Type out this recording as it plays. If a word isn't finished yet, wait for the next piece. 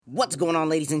What's going on,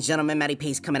 ladies and gentlemen? Matty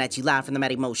Pace coming at you live from the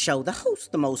Matty Mo Show, the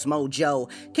host, the most mojo,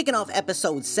 kicking off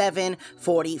episode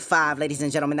 745, ladies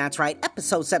and gentlemen. That's right,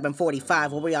 episode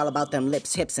 745, where we all about them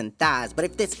lips, hips, and thighs. But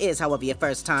if this is, however, your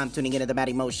first time tuning into the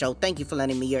Matty Mo Show, thank you for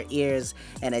lending me your ears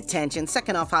and attention.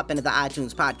 Second off, hop into the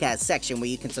iTunes podcast section where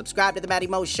you can subscribe to the Matty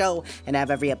Mo Show and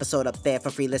have every episode up there for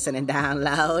free listen and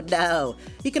download. No,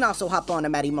 you can also hop on to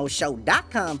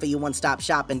MattyMoShow.com for your one-stop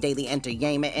shop and daily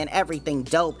entertainment and everything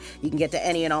dope. You can get to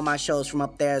any and all my shows from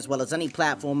up there, as well as any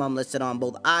platform I'm listed on,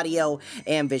 both audio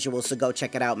and visual. So go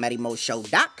check it out,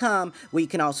 MattyMoShow.com, where you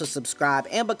can also subscribe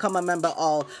and become a member,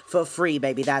 all for free,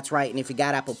 baby. That's right. And if you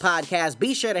got Apple Podcasts,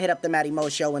 be sure to hit up the Matty Mo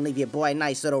Show and leave your boy a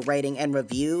nice little rating and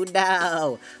review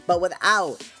now. But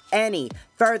without any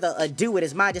further ado, it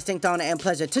is my distinct honor and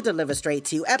pleasure to deliver straight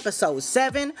to you episode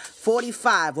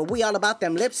 745, where we all about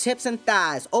them lips, hips, and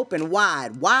thighs open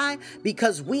wide. Why?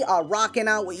 Because we are rocking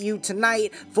out with you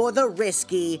tonight for the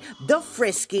risky, the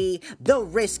frisky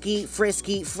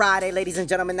Friday, ladies and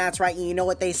gentlemen. That's right. And you know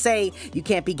what they say, you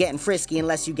can't be getting frisky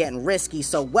unless you're getting risky.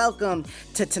 So welcome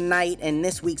to tonight and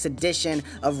this week's edition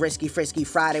of Risky Frisky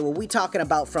Friday, where we talking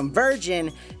about from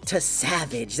virgin to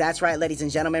savage. That's right, ladies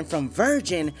and gentlemen, from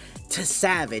virgin to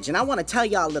savage. And I want to tell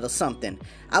y'all a little something.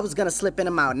 I was gonna slip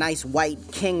into my nice white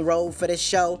king robe for this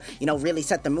show, really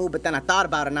set the mood, but then I thought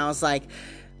about it and I was like,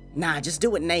 nah, just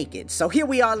do it naked. So here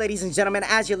we are, ladies and gentlemen.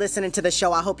 As you're listening to the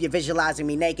show, I hope you're visualizing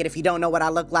me naked. If you don't know what I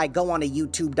look like, go on to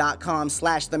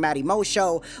youtube.com/The Matty Mo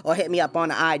Show or hit me up on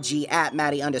the IG at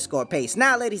Matty_Pace.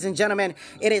 Now, ladies and gentlemen,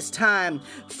 it is time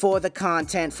for the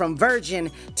content from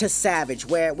virgin to savage,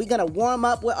 where we're gonna warm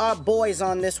up with our boys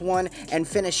on this one and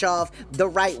finish off the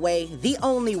right way, the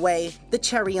only way, the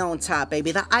cherry on top,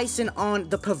 baby, the icing on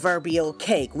the proverbial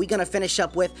cake. We're gonna finish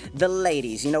up with the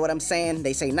ladies. You know what I'm saying?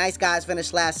 They say nice guys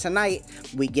finish last. Tonight,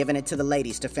 we giving it to the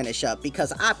ladies to finish up,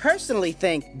 because I personally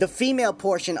think the female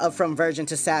portion of From Virgin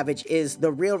to Savage is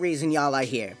the real reason y'all are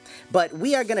here. But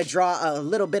we are going to draw a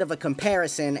little bit of a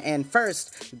comparison and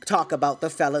first talk about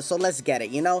the fellas, so let's get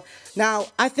it, Now,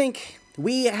 I think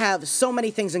we have so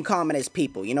many things in common as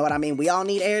people, you know what I mean? We all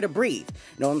need air to breathe.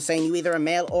 You know what I'm saying? You either a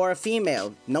male or a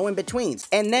female, no in-betweens.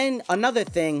 And then another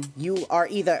thing, you are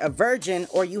either a virgin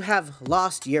or you have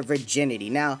lost your virginity.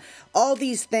 Now, all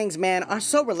these things, man, are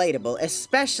so relatable,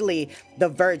 especially the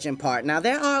virgin part. Now,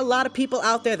 there are a lot of people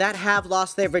out there that have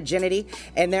lost their virginity,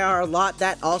 and there are a lot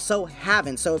that also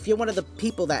haven't. So if you're one of the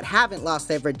people that haven't lost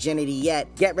their virginity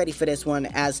yet, get ready for this one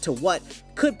as to what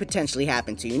could potentially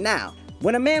happen to you. Now,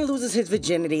 when a man loses his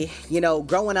virginity,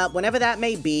 growing up, whenever that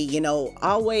may be,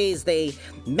 always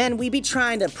men, we be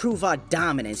trying to prove our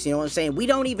dominance, you know what I'm saying? We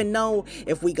don't even know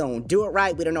if we gonna do it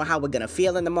right. We don't know how we're gonna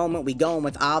feel in the moment. We going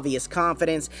with obvious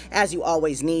confidence, as you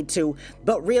always need to.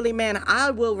 But really, man, I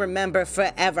will remember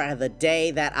forever the day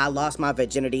that I lost my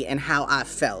virginity and how I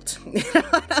felt. You know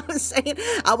what I'm saying?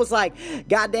 I was like,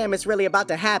 goddamn, it's really about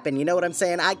to happen. You know what I'm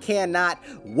saying? I cannot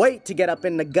wait to get up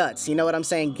in the guts. You know what I'm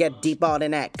saying? Get deep all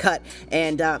in that cut.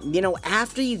 And,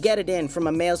 after you get it in from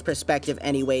a male's perspective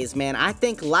anyways, man, I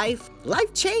think life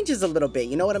changes a little bit.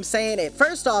 You know what I'm saying?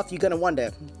 First off, you're going to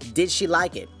wonder, did she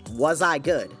like it? Was I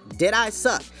good? Did I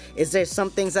suck? Is there some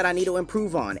things that I need to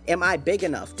improve on? Am I big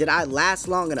enough? Did I last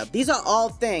long enough? These are all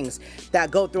things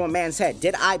that go through a man's head.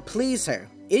 Did I please her?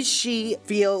 Is she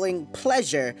feeling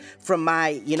pleasure from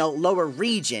my, lower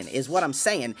region, is what I'm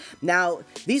saying. Now,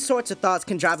 these sorts of thoughts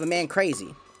can drive a man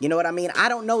crazy. You know what I mean? I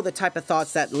don't know the type of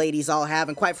thoughts that ladies all have,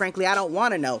 and quite frankly, I don't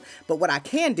want to know. But what I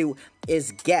can do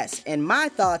is guess. And my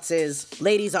thoughts is,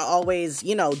 ladies are always,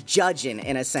 judging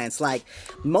in a sense. Like,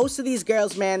 most of these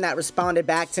girls, man, that responded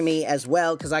back to me as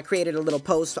well, because I created a little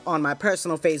post on my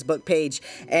personal Facebook page,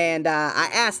 and I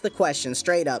asked the question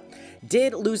straight up.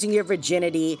 Did losing your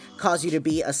virginity cause you to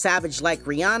be a savage like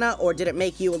Rihanna, or did it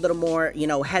make you a little more,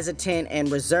 hesitant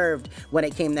and reserved when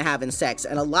it came to having sex?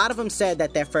 And a lot of them said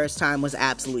that their first time was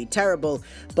absolutely terrible,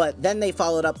 but then they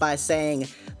followed up by saying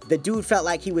the dude felt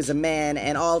like he was a man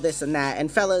and all this and that. And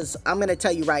fellas, I'm gonna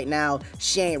tell you right now,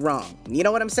 she ain't wrong. You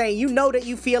know what I'm saying? You know that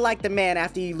you feel like the man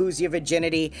after you lose your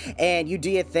virginity and you do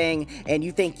your thing and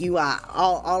you think you are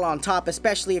all on top,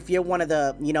 especially if you're one of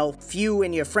the, few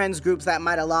in your friends groups that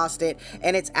might have lost it.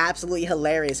 And it's absolutely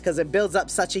hilarious because it builds up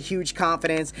such a huge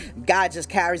confidence. Guy just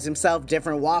carries himself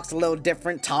different, walks a little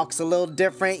different, talks a little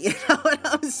different. You know what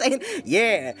I'm saying?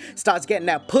 Yeah. Starts getting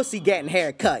that pussy getting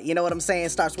haircut. You know what I'm saying?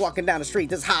 Starts walking down the street.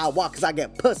 This how I walk because I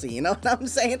get pussy, you know what I'm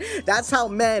saying? That's how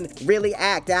men really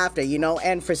act after, you know?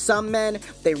 And for some men,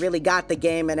 they really got the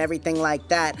game and everything like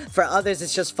that. For others,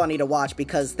 it's just funny to watch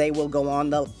because they will go on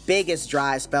the biggest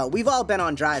dry spell. We've all been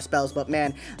on dry spells, but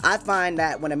man, I find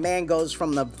that when a man goes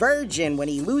from the virgin, when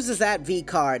he loses that V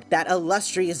card, that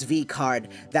illustrious V card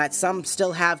that some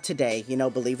still have today, you know,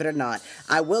 believe it or not,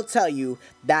 I will tell you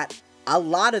that a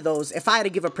lot of those, if I had to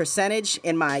give a percentage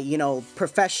in my, you know,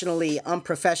 professionally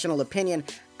unprofessional opinion,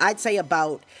 I'd say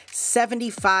about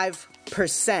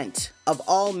 75% of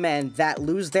all men that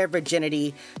lose their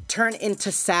virginity turn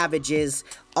into savages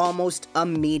almost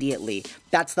immediately.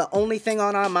 That's the only thing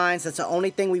on our minds. That's the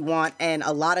only thing we want. And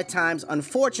a lot of times,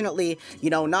 unfortunately, you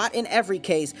know, not in every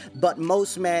case, but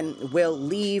most men will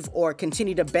leave or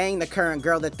continue to bang the current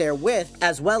girl that they're with,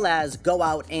 as well as go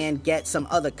out and get some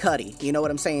other cutty. You know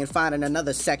what I'm saying? Finding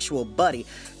another sexual buddy.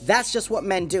 That's just what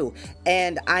men do.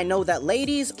 And I know that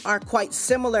ladies are quite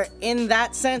similar in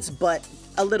that sense, but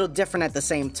a little different at the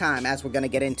same time, as we're going to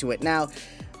get into it. Now,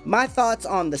 my thoughts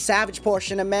on the savage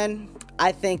portion of men,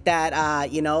 I think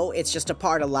that, you know, it's just a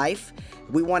part of life.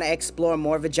 We want to explore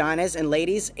more vaginas. And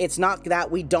ladies, it's not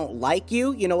that we don't like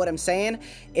you, you know what I'm saying?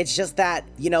 It's just that,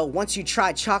 you know, once you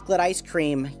try chocolate ice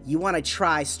cream, you want to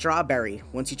try strawberry.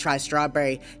 Once you try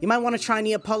strawberry, you might want to try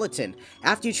Neapolitan.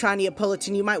 After you try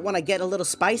Neapolitan, you might want to get a little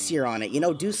spicier on it, you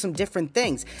know, do some different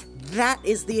things. That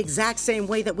is the exact same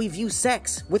way that we view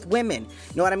sex with women.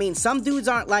 You know what I mean? Some dudes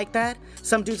aren't like that.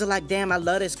 Some dudes are like, damn, I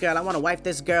love this girl. I want to wife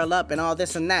this girl up and all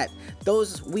this and that.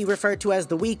 Those we refer to as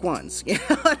the weak ones. You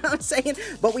know what I'm saying?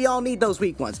 But we all need those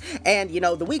weak ones. And, you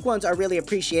know, the weak ones are really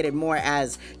appreciated more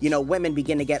as, you know, women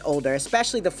begin to get older,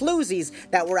 especially the floozies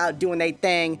that were out doing their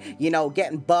thing, you know,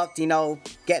 getting bucked, you know,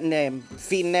 getting them,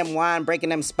 feeding them wine, breaking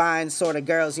them spines sort of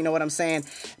girls, you know what I'm saying?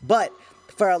 But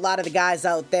for a lot of the guys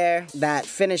out there that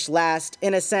finish last,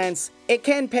 in a sense, it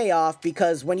can pay off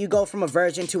because when you go from a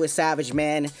virgin to a savage,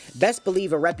 man, best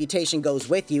believe a reputation goes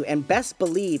with you. And best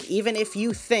believe, even if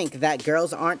you think that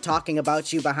girls aren't talking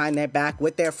about you behind their back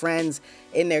with their friends,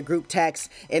 in their group texts,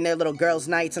 in their little girls'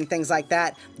 nights and things like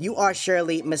that, you are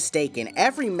surely mistaken.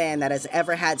 Every man that has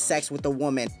ever had sex with a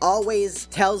woman always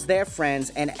tells their friends,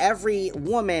 and every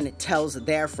woman tells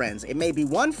their friends. It may be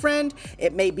one friend,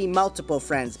 it may be multiple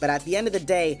friends, but at the end of the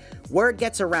day, word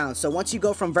gets around. So once you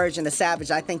go from virgin to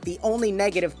savage, I think the only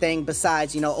negative thing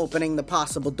besides, you know, opening the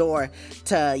possible door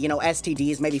to, you know,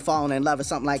 STDs, maybe falling in love or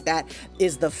something like that,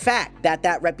 is the fact that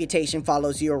that reputation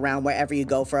follows you around wherever you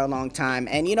go for a long time.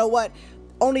 And you know what?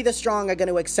 Only the strong are going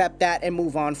to accept that and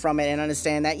move on from it and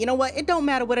understand that, you know what, it don't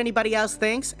matter what anybody else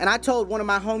thinks. And I told one of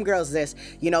my homegirls this,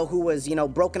 you know, who was, you know,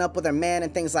 broken up with her man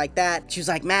and things like that. She was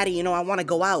like, Maddie, you know, I want to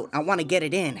go out. I want to get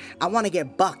it in. I want to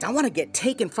get bucked. I want to get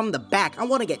taken from the back. I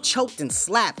want to get choked and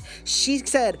slapped. She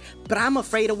said, but I'm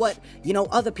afraid of what, you know,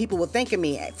 other people will think of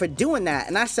me for doing that.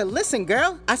 And I said, listen,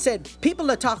 girl, I said, people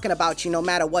are talking about you no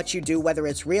matter what you do, whether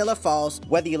it's real or false,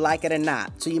 whether you like it or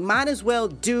not. So you might as well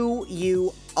do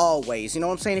you always. You know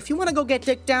what I'm saying? If you want to go get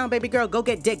dick down, baby girl, go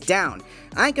get dick down.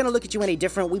 I ain't gonna look at you any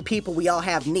different. We people, we all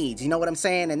have needs. You know what I'm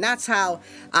saying? And that's how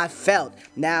I felt.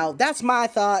 Now, that's my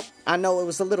thought. I know it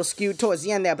was a little skewed towards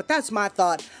the end there, but that's my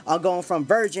thought on going from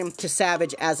virgin to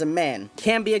savage as a man.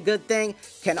 Can be a good thing,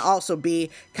 can also be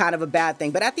kind of a bad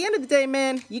thing. But at the end of the day,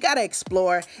 man, you gotta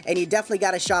explore, and you definitely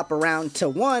gotta shop around to,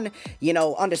 one, you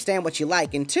know, understand what you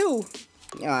like, and two,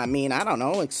 I mean, I don't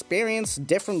know, experience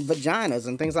different vaginas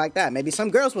and things like that. Maybe some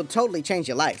girls will totally change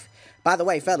your life. By the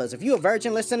way, fellas, if you're a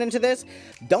virgin listening to this,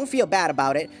 don't feel bad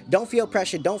about it. Don't feel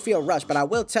pressured. Don't feel rushed. But I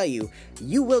will tell you,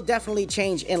 you will definitely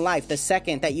change in life the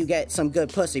second that you get some good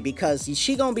pussy, because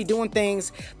she gonna be doing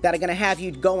things that are gonna have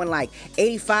you going like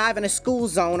 85 in a school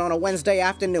zone on a Wednesday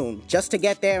afternoon just to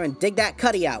get there and dig that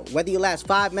cutty out. Whether you last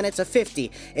 5 minutes or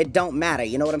 50, it don't matter.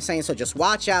 You know what I'm saying? So just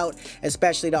watch out,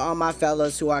 especially to all my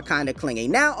fellas who are kind of clingy.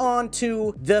 Now on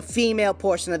to the female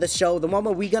portion of the show, the one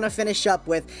where we're gonna finish up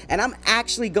with, and I'm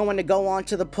actually going to go on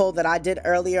to the poll that I did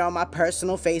earlier on my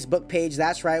personal Facebook page.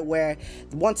 That's right, where,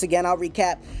 once again, I'll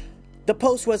recap. The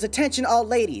post was, attention all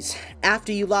ladies,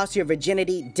 after you lost your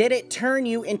virginity, did it turn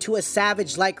you into a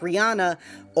savage like Rihanna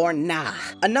or nah?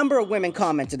 A number of women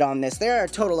commented on this. There are a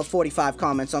total of 45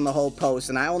 comments on the whole post,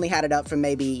 and I only had it up for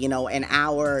maybe, you know, an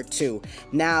hour or two.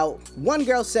 Now, one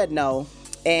girl said no,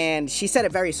 and she said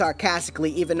it very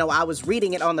sarcastically, even though I was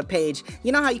reading it on the page.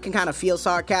 You know how you can kind of feel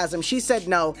sarcasm? She said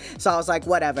no, so I was like,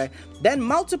 whatever. Then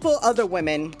multiple other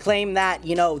women claimed that,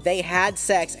 you know, they had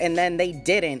sex and then they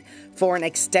didn't for an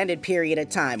extended period of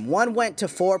time. One went to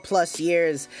 4+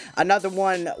 years, another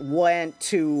one went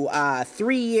to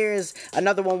 3 years,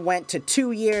 another one went to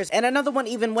 2 years, and another one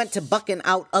even went to bucking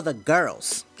out other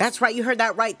girls. That's right, you heard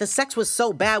that right. The sex was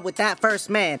so bad with that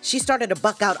first man, she started to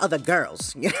buck out other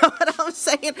girls. You know what I'm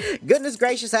saying? Goodness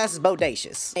gracious, ass is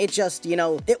bodacious. It just,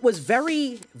 it was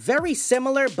very, very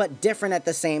similar, but different at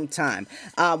the same time.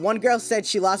 One girl said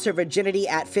she lost her virginity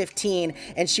at 15,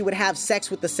 and she would have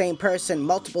sex with the same person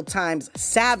multiple times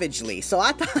savagely. So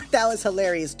I thought that was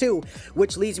hilarious too,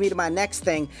 which leads me to my next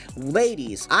thing.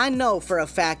 Ladies, I know for a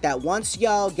fact that once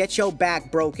y'all get your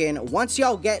back broken, once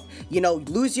y'all get,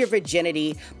 lose your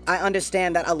virginity, I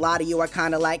understand that a lot of you are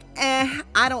kind of like,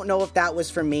 I don't know if that was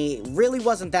for me. Really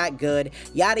wasn't that good.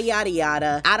 Yada, yada,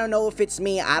 yada. I don't know if it's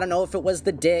me. I don't know if it was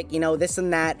the dick, this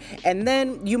and that. And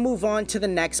then you move on to the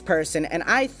next person. And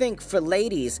I think for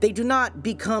ladies, they do not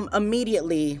become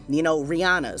immediately,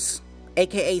 Rihannas,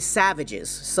 aka savages,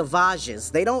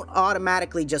 savages. They don't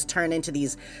automatically just turn into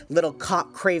these little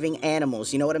cock-craving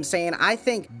animals. You know what I'm saying? I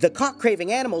think the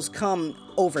cock-craving animals come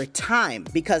over time,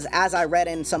 because as I read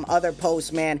in some other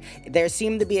posts, man, there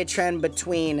seemed to be a trend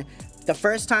between the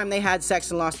first time they had sex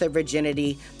and lost their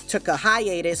virginity, took a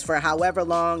hiatus for however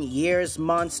long, years,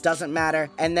 months, doesn't matter,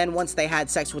 and then once they had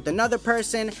sex with another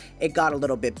person, it got a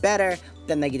little bit better,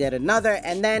 then they did another,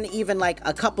 and then even like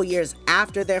a couple years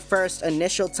after their first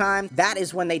initial time, that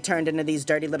is when they turned into these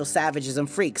dirty little savages and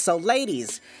freaks. So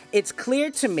ladies, it's clear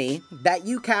to me that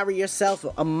you carry yourself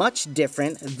a much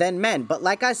different than men, but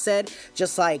like I said,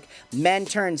 just like men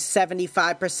turn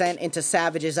 75% into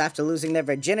savages after losing their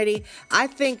virginity, I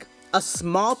think a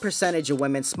small percentage of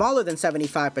women, smaller than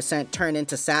 75%, turn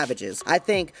into savages. I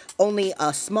think only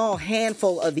a small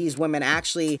handful of these women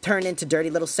actually turn into dirty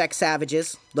little sex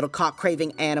savages, little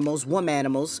cock-craving animals,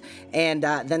 animals, and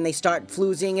then they start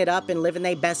floozing it up and living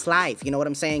their best life. You know what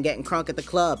I'm saying? Getting crunk at the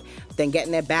club, then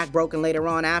getting their back broken later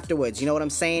on afterwards. You know what I'm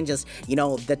saying? Just,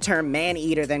 the term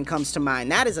man-eater then comes to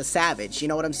mind. That is a savage. You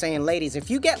know what I'm saying? Ladies, if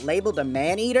you get labeled a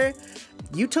man-eater,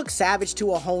 you took savage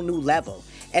to a whole new level.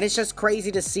 And it's just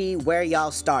crazy to see where y'all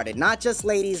started. Not just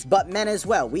ladies, but men as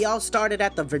well. We all started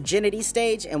at the virginity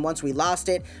stage, and once we lost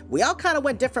it, we all kind of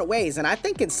went different ways. And I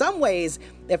think in some ways,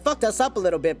 it fucked us up a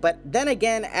little bit. But then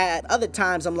again, at other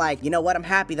times, I'm like, you know what? I'm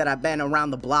happy that I've been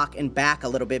around the block and back a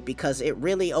little bit, because it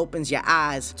really opens your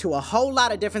eyes to a whole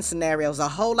lot of different scenarios, a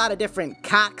whole lot of different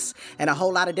cocks, and a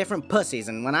whole lot of different pussies.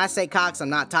 And when I say cocks, I'm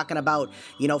not talking about,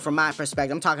 from my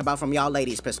perspective. I'm talking about from y'all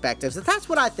ladies' perspectives. That's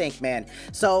what I think, man.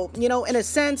 So, in a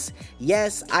sense,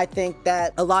 yes, I think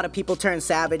that a lot of people turn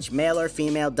savage, male or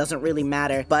female, doesn't really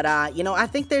matter. But, I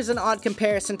think there's an odd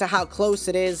comparison to how close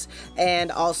it is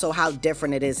and also how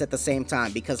different it is at the same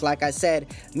time. Because like I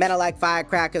said, men are like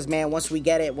firecrackers, man. Once we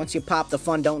get it, once you pop, the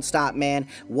fun don't stop, man.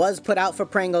 Was put out for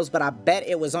Pringles, but I bet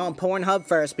it was on Pornhub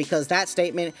first, because that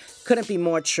statement couldn't be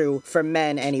more true for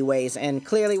men anyways. And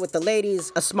clearly with the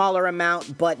ladies, a smaller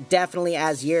amount, but definitely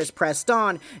as years pressed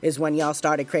on is when y'all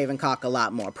started craving cock a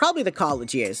lot more. Probably the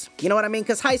college years. You know what I mean?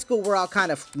 Because high school, we're all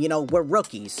kind of, we're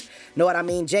rookies. Know what I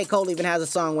mean? J. Cole even has a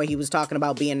song where he was talking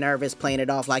about being nervous, playing it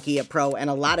off like he a pro, and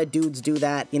a lot of dudes do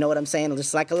that. You know what I'm saying?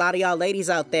 Just like a lot of y'all ladies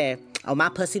out there. Oh, my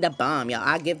pussy the bomb, y'all.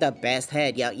 I give the best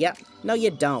head, y'all. Yep. No,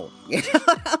 you don't. You know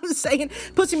what I'm saying?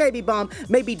 Pussy may be bomb,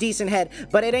 may be decent head,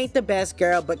 but it ain't the best,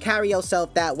 girl. But carry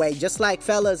yourself that way. Just like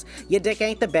fellas, your dick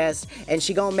ain't the best, and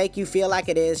she gonna make you feel like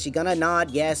it is. She gonna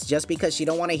nod yes just because she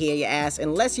don't want to hear your ass.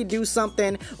 Unless you do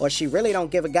something, or she really don't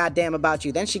give a goddamn about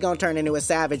you, then she gonna turn into a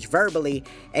savage verbally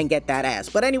and get that ass.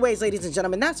 But anyways, ladies and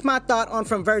gentlemen, that's my thought on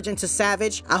From Virgin to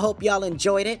Savage. I hope y'all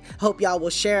enjoyed it. Hope y'all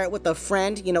will share it with a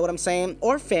friend, you know what I'm saying?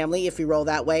 Or family if you roll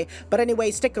that way. But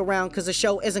anyway, stick around, because the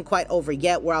show isn't quite over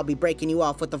yet, where I'll be breaking you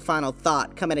off with the final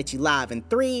thought, coming at you live in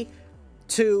 3,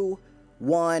 2,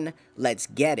 1, let's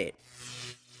get it.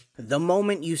 The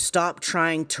moment you stop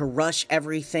trying to rush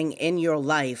everything in your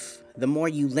life, the more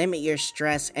you limit your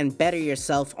stress and better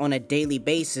yourself on a daily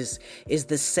basis, is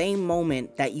the same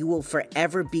moment that you will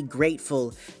forever be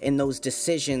grateful in those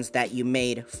decisions that you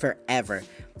made forever.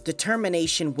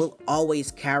 Determination will always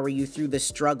carry you through the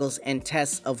struggles and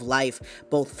tests of life,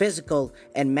 both physical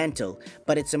and mental.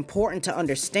 But it's important to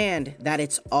understand that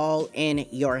it's all in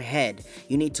your head.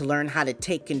 You need to learn how to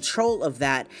take control of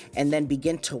that, and then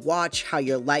begin to watch how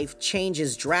your life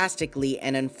changes drastically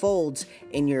and unfolds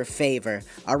in your favor.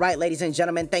 All right, ladies ladies and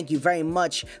gentlemen, thank you very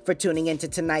much for tuning into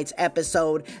tonight's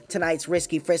episode, tonight's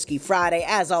Risky Frisky Friday.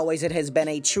 As always, it has been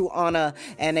a true honor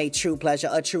and a true pleasure,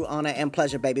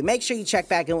 baby. Make sure you check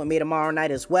back in with me tomorrow night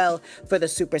as well for the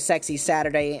Super Sexy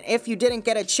Saturday. And if you didn't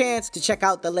get a chance to check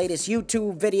out the latest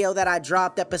YouTube video that I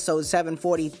dropped, episode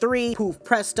 743, Poof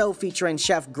Presto, featuring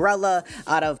Chef Grella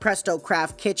out of Presto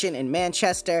Craft Kitchen in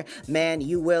Manchester, man,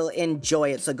 you will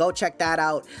enjoy it. So go check that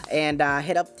out and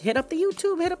hit up the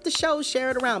YouTube, hit up the show,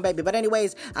 share it around, baby. But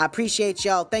anyways, I appreciate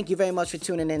y'all. Thank you very much for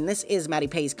tuning in. This is Matty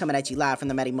Pace coming at you live from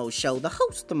the Matty Mo Show, the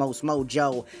host, the most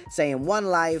mojo, saying one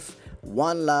life,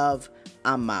 one love,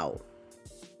 I'm out.